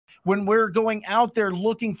when we're going out there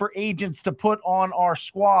looking for agents to put on our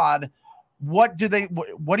squad, what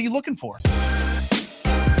are you looking for?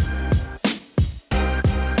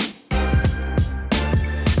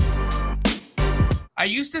 I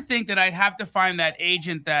used to think that I'd have to find that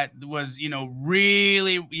agent that was,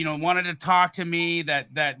 really, wanted to talk to me,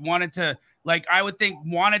 that wanted to, like, I would think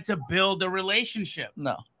wanted to build a relationship.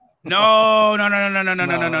 No. No.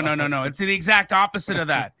 It's the exact opposite of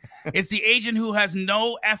that. It's the agent who has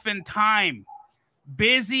no effing time.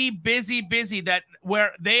 Busy, that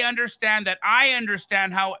where they understand that I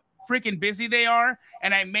understand how freaking busy they are,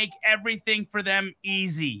 and I make everything for them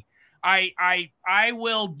easy. I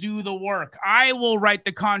will do the work. I will write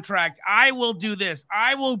the contract. I will do this.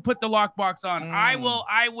 I will put the lockbox on. I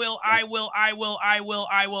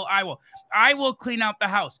will clean out the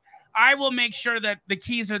house. I will make sure that the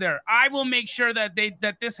keys are there. I will make sure that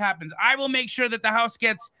this happens. I will make sure that the house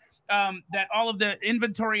gets that all of the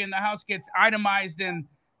inventory in the house gets itemized and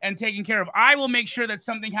taken care of. I will make sure that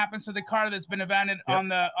something happens to the car that's been abandoned on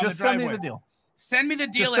the driveway. Just send me the deal. Send me the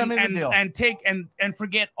deal and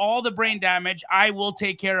forget all the brain damage. I will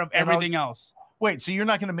take care of everything else. Wait, so you're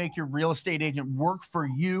not going to make your real estate agent work for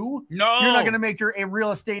you? No. You're not going to make your real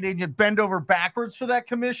estate agent bend over backwards for that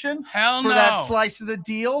commission? Hell no. For that slice of the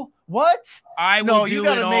deal? What? I will do it all. No, you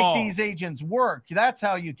got to make these agents work. That's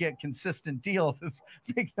how you get consistent deals, is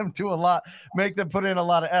make them put in a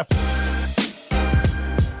lot of effort.